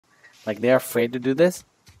Like they're afraid to do this.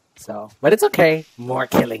 So, but it's okay. More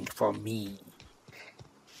killing for me.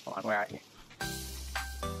 Hold on, where are you?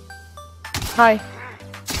 Hi.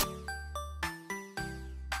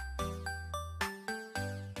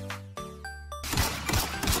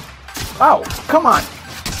 Oh, come on.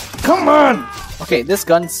 Come on. Okay, this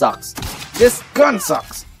gun sucks. This gun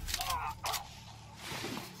sucks.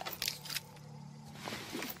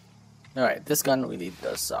 Alright, this gun really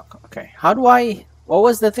does suck. Okay, how do I... What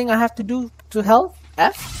was the thing I have to do to health?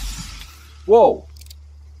 F? Whoa.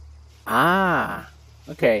 Ah.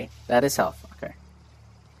 Okay, that is health. Okay.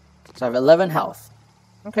 So I have 11 health.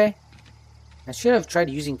 Okay. I should have tried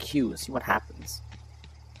using Q. See what happens.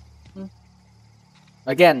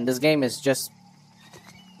 Again, this game is just...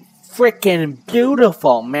 freaking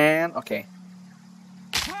beautiful, man. Okay.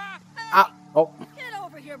 Ah. Oh. Get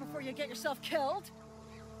over here before you get yourself killed.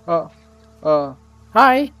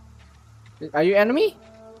 Hi. Are you enemy?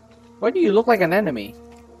 Why do you look like an enemy?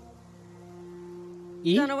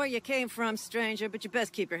 E? Don't know where you came from, stranger, but you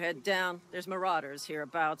best keep your head down. There's marauders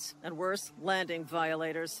hereabouts, and worse, landing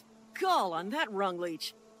violators. Gall on that rung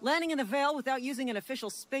leech. Landing in the Vale without using an official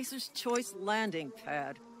Spacer's Choice landing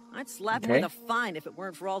pad. I'd slap him with a fine if it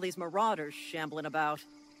weren't for all these marauders shambling about.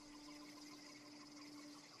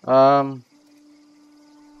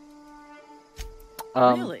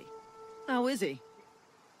 Really? How is he?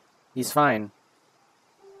 He's fine.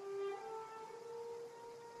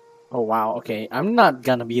 Oh wow, okay. I'm not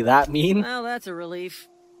gonna be that mean. Well, that's a relief.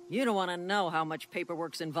 You don't want to know how much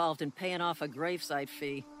paperwork's involved in paying off a gravesite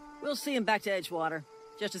fee. We'll see him back to Edgewater.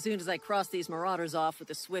 Just as soon as I cross these marauders off with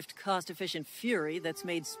the swift, cost-efficient fury that's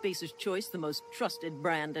made Spacer's Choice the most trusted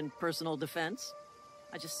brand in personal defense.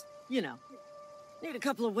 I just, you know, need a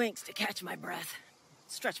couple of winks to catch my breath.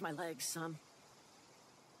 Stretch my legs some.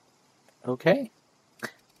 Okay.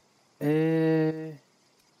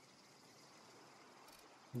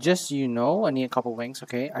 Just so you know, I need a couple wings.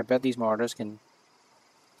 Okay, I bet these marauders can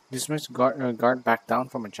dismiss guard back down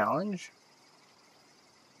from a challenge.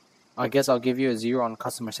 I guess I'll give you a 0 on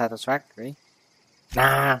customer satisfactory.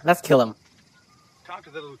 Nah, let's kill him. Talk to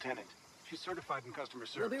the lieutenant. She's certified in customer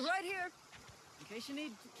service. We'll be right here, in case you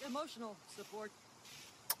need emotional support.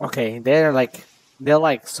 Okay, they're like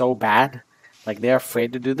so bad. Like they're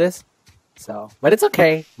afraid to do this. So, but it's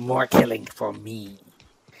okay. More killing for me.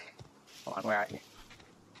 Hold on, where are you?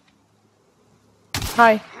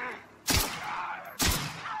 Hi.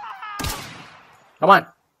 Come on.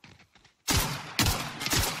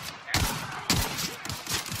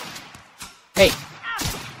 Hey.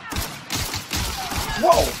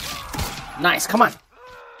 Whoa. Nice. Come on.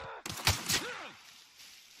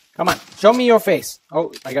 Come on. Show me your face.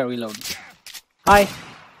 Oh, I gotta reload. Hi.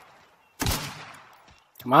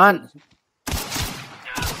 Come on.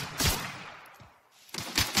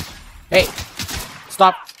 Hey.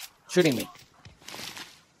 Stop shooting me.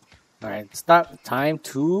 Alright, stop. Time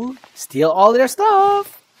to steal all their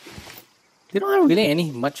stuff. They don't have really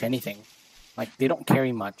anything. Like, they don't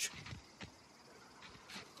carry much.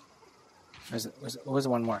 Where's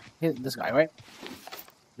one more? Here, this guy, right?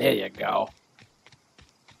 There you go.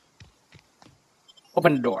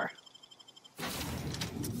 Open the door.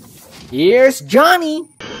 Here's Johnny!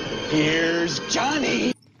 Here's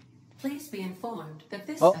Johnny! Please be informed that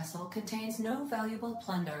this vessel contains no valuable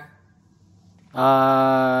plunder.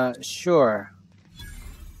 Sure.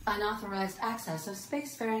 Unauthorized access of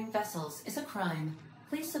spacefaring vessels is a crime.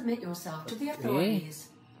 Please submit yourself to the authorities.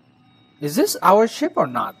 Is this our ship or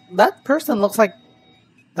not? That person looks like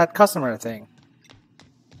that customer thing.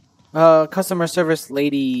 Customer service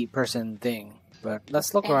lady person thing. But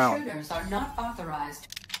let's look around. Intruders are not authorized.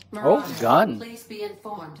 Oh, gun. Please be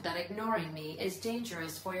informed that ignoring me is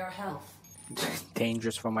dangerous for your health.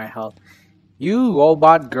 Dangerous for my health. You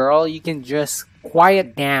robot girl, you can just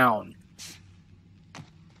quiet down.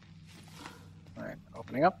 Alright,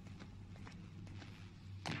 opening up.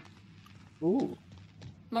 Ooh.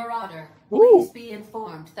 Marauder, Ooh. please be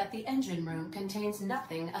informed that the engine room contains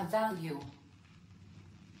nothing of value.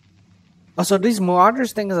 Oh, so these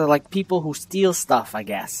marauders things are like people who steal stuff, I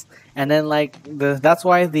guess. And then like that's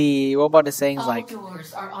why the robot is saying All like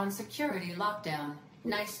doors are on security lockdown.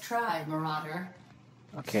 Nice try, Marauder.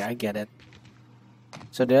 okay, I get it.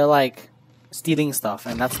 So they're like stealing stuff,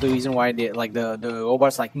 and that's the reason why they like the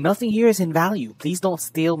robot's like nothing here is in value. Please don't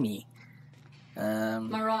steal me.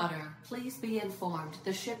 Marauder, please be informed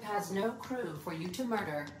the ship has no crew for you to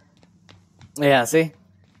murder. Yeah, see?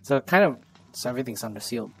 So kind of so everything's under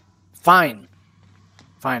seal. Fine.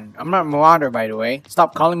 Fine. I'm not Marauder, by the way.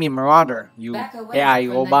 Stop calling me Marauder, you AI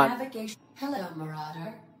robot. Hello,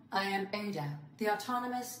 Marauder. I am Ada, the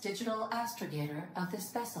autonomous digital astrogator of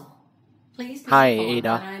this vessel. Please be Hi, informed Ada.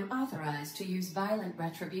 that I am authorized to use violent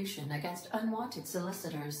retribution against unwanted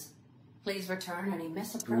solicitors. Please return any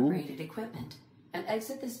misappropriated equipment and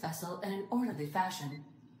exit this vessel in an orderly fashion.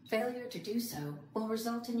 Failure to do so will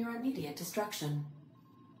result in your immediate destruction.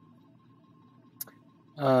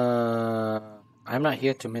 I'm not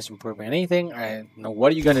here to misappropriate anything. I know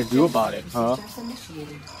what are you gonna do about it, huh?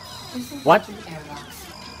 What?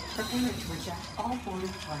 Prepare to reject all boarding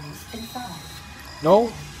parties in 5.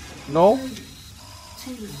 No, no.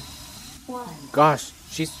 3, 2, 1. Gosh,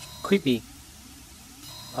 she's creepy.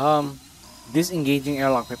 Disengaging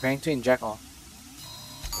airlock, preparing to inject all.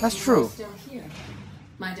 That's You true. are still here.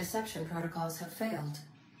 My deception protocols have failed.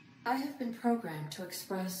 I have been programmed to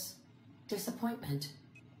express disappointment.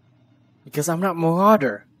 Because I'm not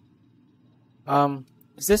Marauder.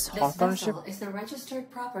 Is this This Hawthorne ship? vessel is the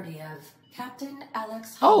registered property of Captain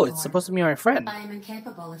Alex Oh, Hawthorne. it's supposed to be my friend. I am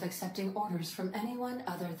incapable of accepting orders from anyone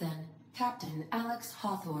other than Captain Alex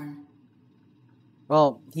Hawthorne.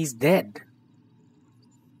 Well, he's dead.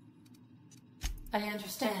 I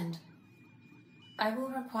understand. I will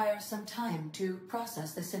require some time to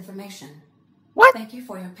process this information. What? Thank you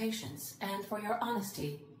for your patience and for your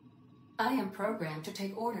honesty. I am programmed to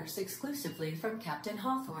take orders exclusively from Captain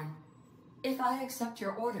Hawthorne. If I accept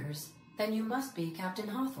your orders, then you must be Captain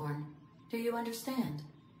Hawthorne. Do you understand?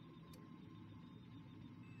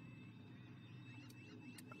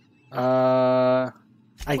 I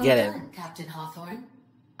get Well it. done, Captain Hawthorne.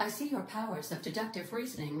 I see your powers of deductive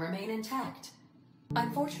reasoning remain intact.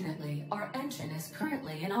 Unfortunately, our engine is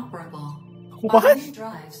currently inoperable. What? Our main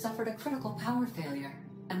drive suffered a critical power failure,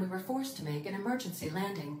 and we were forced to make an emergency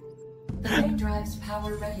landing. The main drive's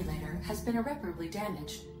power regulator has been irreparably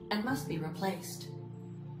damaged and must be replaced.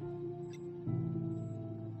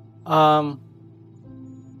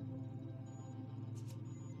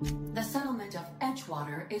 The settlement of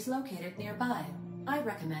Edgewater is located nearby. I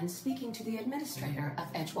recommend speaking to the administrator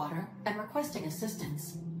of Edgewater and requesting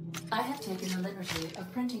assistance. I have taken the liberty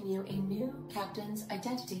of printing you a new captain's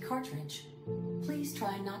identity cartridge. Please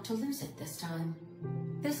try not to lose it this time.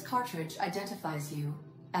 This cartridge identifies you,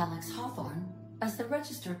 Alex Hawthorne, as the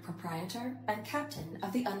registered proprietor and captain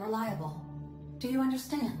of the Unreliable. Do you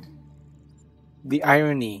understand? The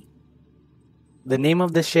irony. The name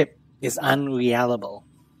of the ship is Unreliable.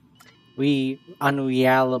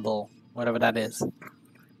 Unreliable, whatever that is.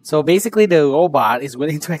 So basically the robot is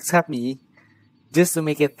willing to accept me just to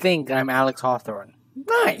make it think I'm Alex Hawthorne.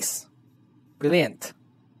 Nice. Brilliant.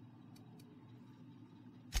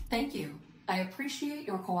 Thank you. I appreciate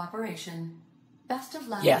your cooperation. Best of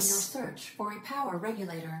luck Yes. in your search for a power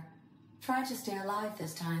regulator. Try to stay alive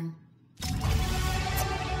this time.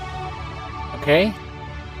 Okay.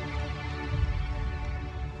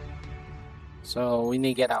 So we need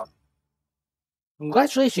to get out.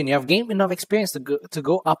 Congratulations, you have gained enough experience to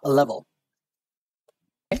go up a level.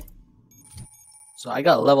 Okay. So I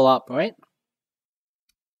got a level up, right?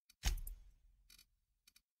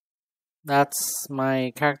 That's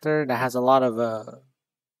my character that has a lot of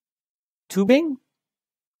tubing.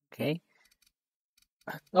 Okay.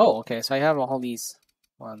 Oh, okay. So I have all these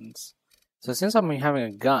ones. So since I'm having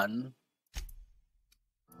a gun.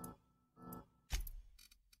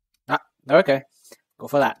 Okay. Go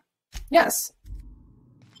for that. Yes.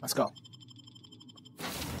 Let's go.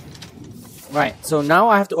 Right. So now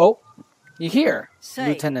I have to. Oh, you're here, Say,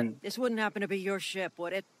 Lieutenant. this wouldn't happen to be your ship,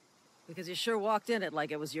 would it? Because you sure walked in it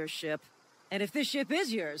like it was your ship. And if this ship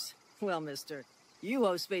is yours, well, mister, you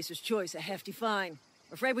owe Spacer's Choice a hefty fine.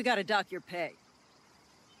 Afraid we gotta dock your pay.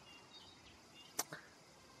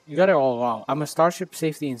 You got it all wrong. I'm a Starship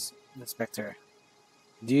Safety Inspector.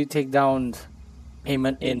 Do you take down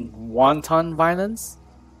payment in wanton violence?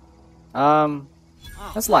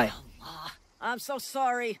 Let's lie. I'm so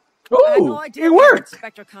sorry. Ooh, I had no idea it we had an worked!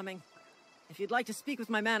 inspector coming. If you'd like to speak with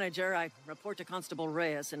my manager, I report to Constable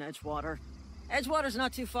Reyes in Edgewater. Edgewater's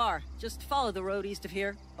not too far. Just follow the road east of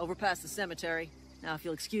here, over past the cemetery. Now, if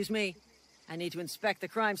you'll excuse me, I need to inspect the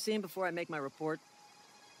crime scene before I make my report.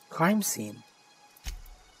 Crime scene.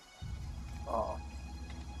 Oh.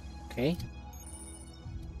 Okay.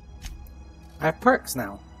 I have perks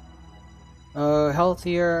now.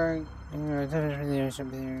 Healthier. There's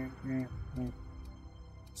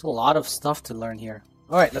a lot of stuff to learn here.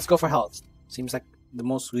 Alright, let's go for health. Seems like the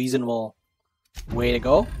most reasonable way to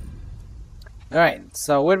go. Alright,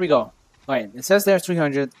 so where do we go? Alright, it says there's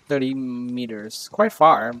 330 meters. Quite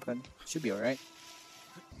far, but should be alright.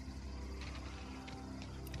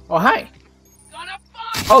 Oh, hi!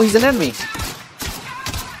 Oh, he's an enemy!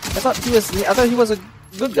 I thought he was a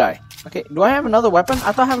good guy. Okay, do I have another weapon?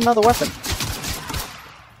 I thought I have another weapon.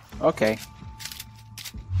 Okay.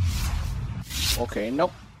 Okay,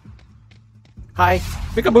 nope. Hi,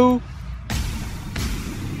 peekaboo.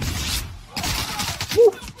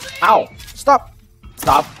 Woo. Ow! Stop!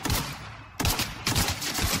 Stop!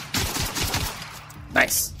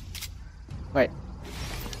 Nice. Wait.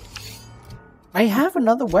 I have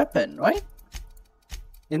another weapon, right?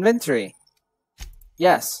 Inventory.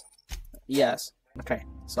 Yes. Yes. Okay.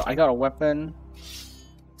 So I got a weapon.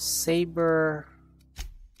 Saber.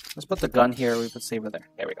 Let's put the gun here. We put saber there.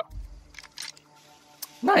 There we go.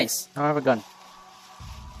 Nice. Now I have a gun.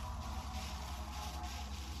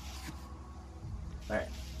 Alright.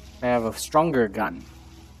 I have a stronger gun.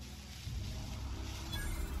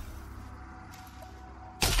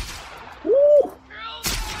 Woo!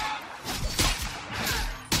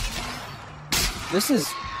 This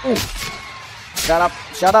is... Ooh. Shut up.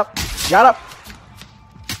 Shut up. Shut up.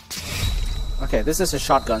 Okay, this is a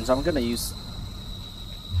shotgun, so I'm gonna use...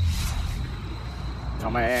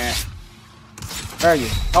 Come here. Where are you?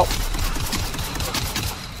 Oh.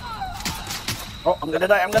 Oh, I'm gonna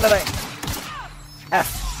die. I'm gonna die.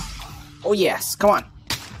 F. Oh, yes. Come on.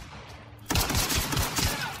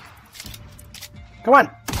 Come on.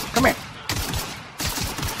 Come here.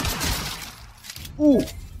 Ooh.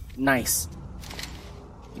 Nice.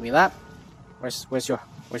 Give me that. Where's your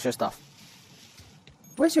stuff?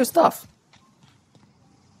 Where's your stuff?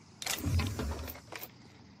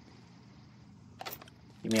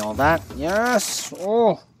 Give me all that. Yes.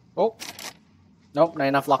 Oh. Oh. Nope. Not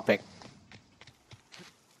enough lockpick.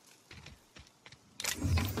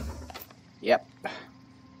 Yep.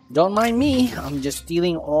 Don't mind me. I'm just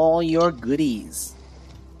stealing all your goodies.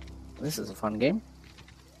 This is a fun game.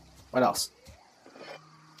 What else?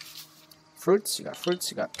 Fruits. You got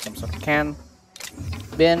fruits. You got some sort of can.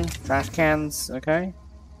 Bin. Trash cans. Okay.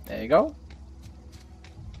 There you go.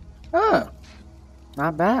 Ah.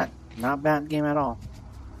 Not bad. Not bad game at all.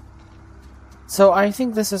 So I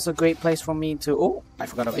think this is a great place for me to... Oh, I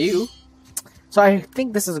forgot about you. So I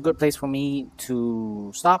think this is a good place for me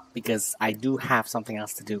to stop because I do have something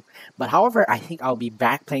else to do. But however, I think I'll be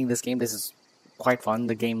back playing this game. This is quite fun.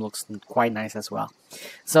 The game looks quite nice as well.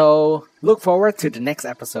 So look forward to the next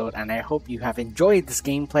episode, and I hope you have enjoyed this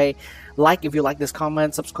gameplay. Like if you like this,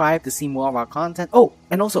 comment, subscribe to see more of our content. Oh,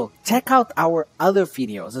 and also check out our other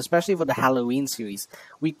videos, especially for the Halloween series.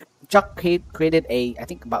 Chuck created I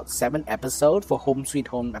think about 7 episodes for Home Sweet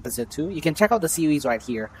Home episode 2. You can check out the series right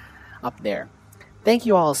here, up there. Thank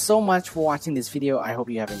you all so much for watching this video. I hope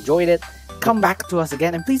you have enjoyed it. Come back to us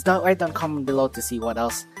again, and please write down a comment below to see what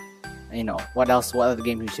else, what other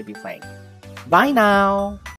games we should be playing. Bye now!